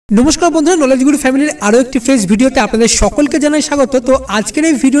নমস্কার বন্ধুরা, নলেজ গুরু ফ্যামিলির আরো একটি ফ্রেশ ভিডিওতে আপনাদের সকলকে জানাই স্বাগত। তো আজকের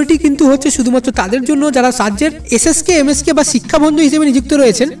এই ভিডিওটি কিন্তু হচ্ছে শুধুমাত্র তাদের জন্য যারা রাজ্যের SSK MSK বা শিক্ষাবন্ধু হিসেবে নিযুক্ত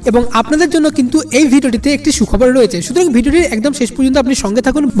রয়েছেন, এবং আপনাদের জন্য কিন্তু এই ভিডিওটিতে একটি সুখবর রয়েছে। সুতরাং ভিডিওটির একদম শেষ পর্যন্ত আপনি সঙ্গে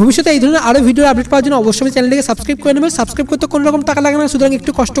থাকুন। ভবিষ্যতে এই ধরনের আরো ভিডিও আপডেট পাওয়ার জন্য অবশ্যই চ্যানেলটিকে সাবস্ক্রাইব করে নেবেন। সাবস্ক্রাইব করতে কোনো রকম টাকা লাগে না, সুতরাং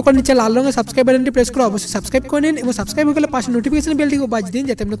একটু কষ্ট করে নিচে লাল রঙের সাবস্ক্রাইব বাটনটি প্রেস করে অবশ্যই সাবস্ক্রাইব করে নিন, এবং সাবস্ক্রাইব হয়ে গেলে পাশে নোটিফিকেশন বেলটিকে বাজিয়ে দিন,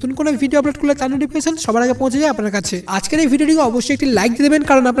 যাতে নতুন কোনো ভিডিও আপলোড করলে তার নোটিফিকেশন সবার আগে পৌঁছে যায় আপনার কাছে। আজকের এই ভিডিওটিকে অবশ্যই একটি লাইক দিয়ে দেবেন,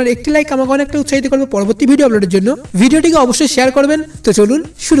 কারণ আপনার একটি লাইক আমাকে অনেকটা উৎসাহিত করবে পরবর্তী ভিডিও আপলোডের জন্য। ভিডিওটিকে অবশ্যই শেয়ার করবেন। তো চলুন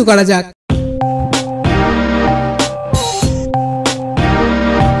শুরু করা যাক।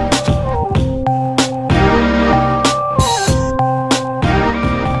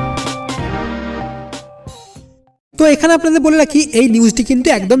 তো এখানে আপনাদের বলে রাখি, এই নিউজটি কিন্তু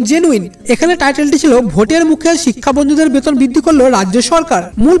একদম জেনুইন। এখানে টাইটেলটি ছিল ভোটের মুখে শিক্ষা বন্ধুদের বেতন বৃদ্ধি করলো রাজ্য সরকার।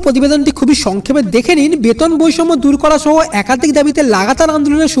 মূল প্রতিবেদনটি খুবই সংক্ষেপে দেখে নিন। বেতন বৈষম্য দূর করা সহ একাধিক দাবিতে লাগাতার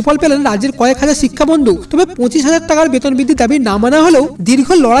আন্দোলনের সুফল পেলেন রাজ্যের কয়েক হাজার শিক্ষা বন্ধু। তবে 25,000 টাকার বেতন বৃদ্ধির দাবি না মানা হলেও দীর্ঘ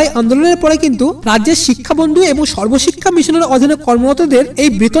লড়াই আন্দোলনের পরে কিন্তু রাজ্যের শিক্ষা বন্ধু এবং সর্বশিক্ষা মিশনের অধীনে কর্মরতদের এই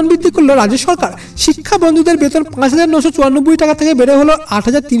বেতন বৃদ্ধি করলো রাজ্য সরকার। শিক্ষা বন্ধুদের বেতন 5,994 টাকা থেকে বেড়ে হলো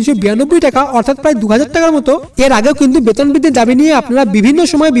 8,392 টাকা, অর্থাৎ প্রায় 2,000 টাকার মতো। এর আগে কিন্তু বেতন বৃদ্ধির দাবি নিয়ে আপনারা বিভিন্ন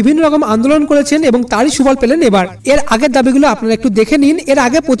সময় বিভিন্ন রকম আন্দোলন করেছেন এবং তারই সুফল পেলেন এবার। এর আগের দাবিগুলো আপনারা একটু দেখে নিন। এর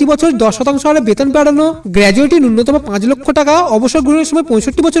আগে প্রতি বছর 10% হারে বেতন বাড়ানো, গ্র্যাজুয়েটি ন্যূনতম 5 লক্ষ টাকা, অবসর গ্রহণের সময়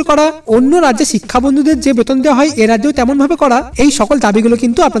 65 বছর করা, অন্য রাজ্যে শিক্ষা বন্ধুদের যে বেতন দেওয়া হয় এ রাজ্যেও তেমন ভাবে করা, এই সকল দাবিগুলো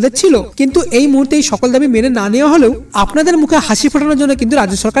কিন্তু আপনাদের ছিল। কিন্তু এই মুহূর্তে এই সকল দাবি মেনে না নেওয়া হলেও আপনাদের মুখে হাসি ফোটানোর জন্য কিন্তু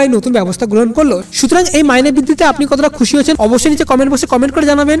রাজ্য সরকার এই নতুন ব্যবস্থা গ্রহণ করলো। সুতরাং এই মাইনে বৃদ্ধিতে আপনি কতটা খুশি হয়েছেন অবশ্যই নিচে কমেন্ট বক্সে কমেন্ট করে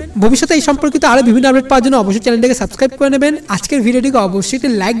জানাবেন। ভবিষ্যতে এই সম্পর্কিত আরো বিভিন্ন আপডেট পাওয়ার জন্য অবশ্যই চ্যানেলটিকে সাবস্ক্রাইব করে নেবেন। আজকের ভিডিওটিকে অবশ্যই একটি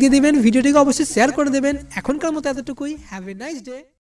লাইক দিয়ে দিবেন, ভিডিওটিকে অবশ্যই শেয়ার করে দেবেন। এখনকার মতো এতটুকুই। Have a nice day.